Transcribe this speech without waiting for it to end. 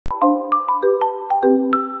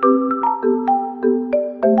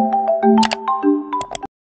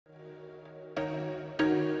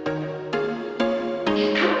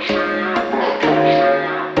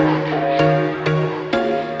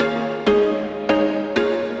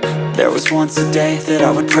There was once a day that I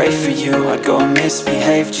would pray for you. I'd go and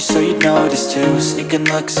misbehave just so you'd notice too. Sneaking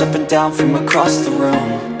looks up and down from across the room.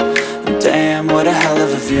 And damn, what a hell of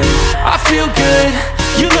a view. I feel good,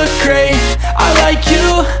 you look great, I like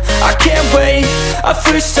you, I can't wait. A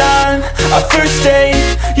first time, a first date.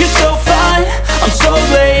 You're so fine, I'm so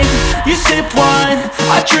late. You sip wine,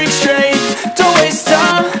 I drink straight. Don't waste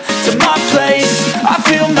time to my place. I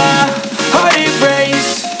feel my heart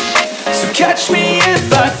erase. So catch me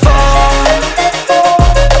if I fall.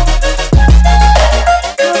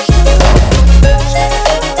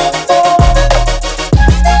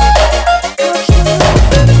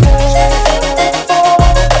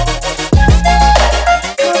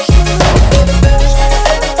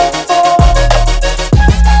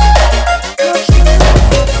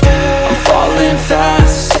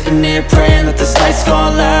 Praying that this night's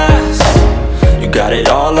gonna last. You got it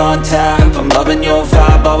all on tap, I'm loving your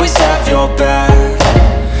vibe, always have your back.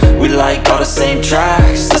 We like all the same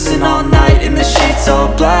tracks, listen all night in the sheets all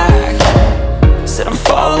black. Said I'm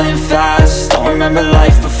falling fast, don't remember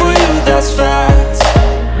life before you, that's fact.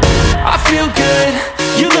 I feel good,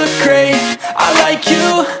 you look great, I like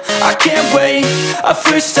you, I can't wait. A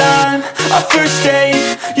first time, a first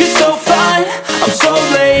date. You're so fine, I'm so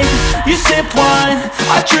late. You sip wine,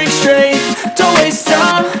 I drink straight. Don't waste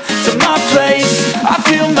time to my place. I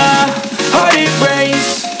feel my heart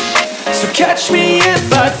erase. So catch me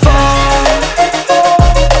if I fall.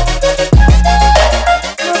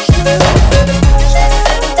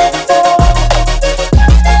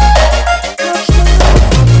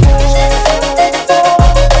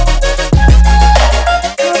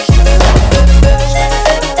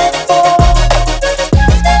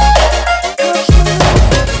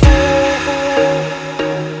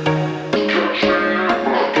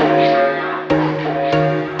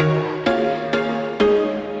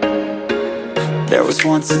 There was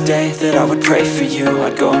once a day that I would pray for you.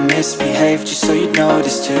 I'd go and misbehave just so you'd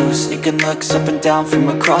notice too. Sneaking looks up and down from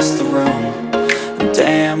across the room. And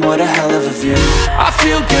damn, what a hell of a view. I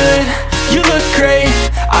feel good, you look great,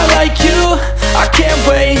 I like you, I can't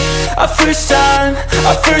wait. A first time,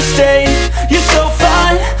 a first date. You're so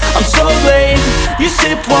fine, I'm so late. You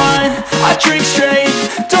sip wine, I drink straight.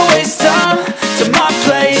 Don't waste time to my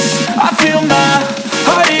place. I feel my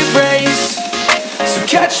heart erase. So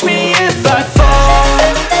catch me if I fall.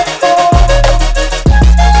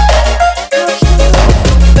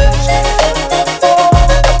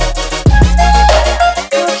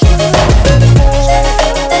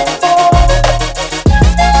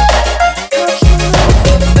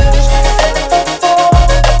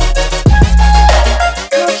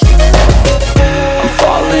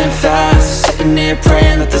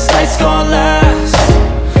 Praying that this night's gonna last.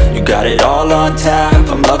 You got it all on tap,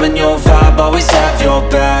 I'm loving your vibe, always have your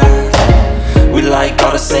back. We like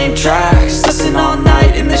all the same tracks, listen all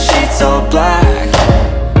night in the sheets all black.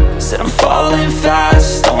 Said I'm falling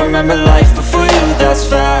fast, don't remember life before you, that's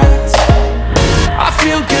fact. I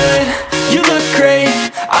feel good, you look great,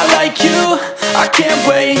 I like you, I can't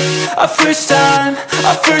wait. A first time,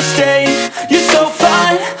 a first date. You're so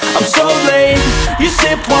fine, I'm so late. You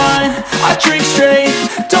sip wine, I drink straight.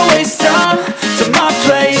 Don't waste time to my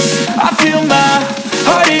place. I feel my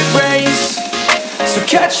heart erase. So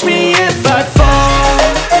catch me if I fall.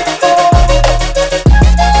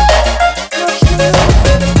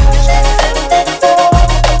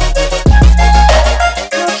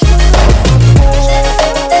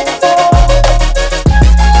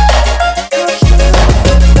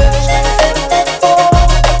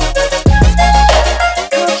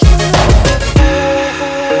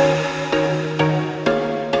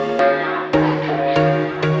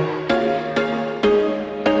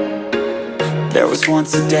 There was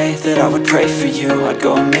once a day that I would pray for you. I'd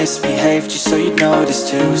go and misbehave just so you'd notice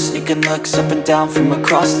too. Sneaking looks up and down from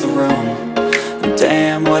across the room. And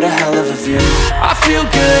damn, what a hell of a view. I feel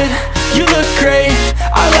good, you look great,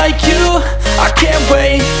 I like you, I can't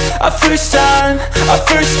wait. A first time, a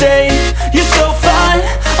first date. You're so fine,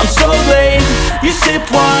 I'm so late. You sip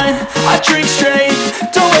wine, I drink straight.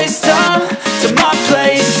 Don't waste time to my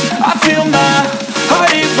place. I feel my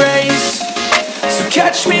heart erase. So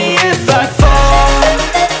catch me if I fall.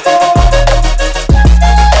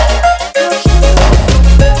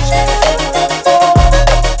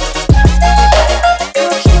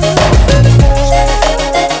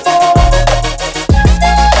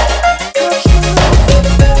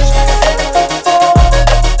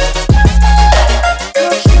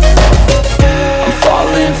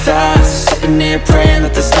 Praying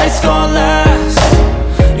that this night's gonna last.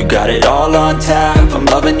 You got it all on tap, I'm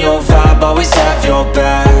loving your vibe, always have your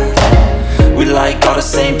back. We like all the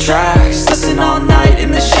same tracks, listen all night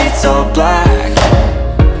in the sheets all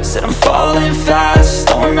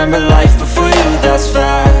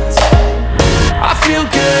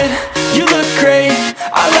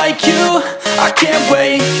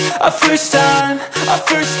Our first time, our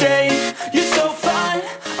first date, you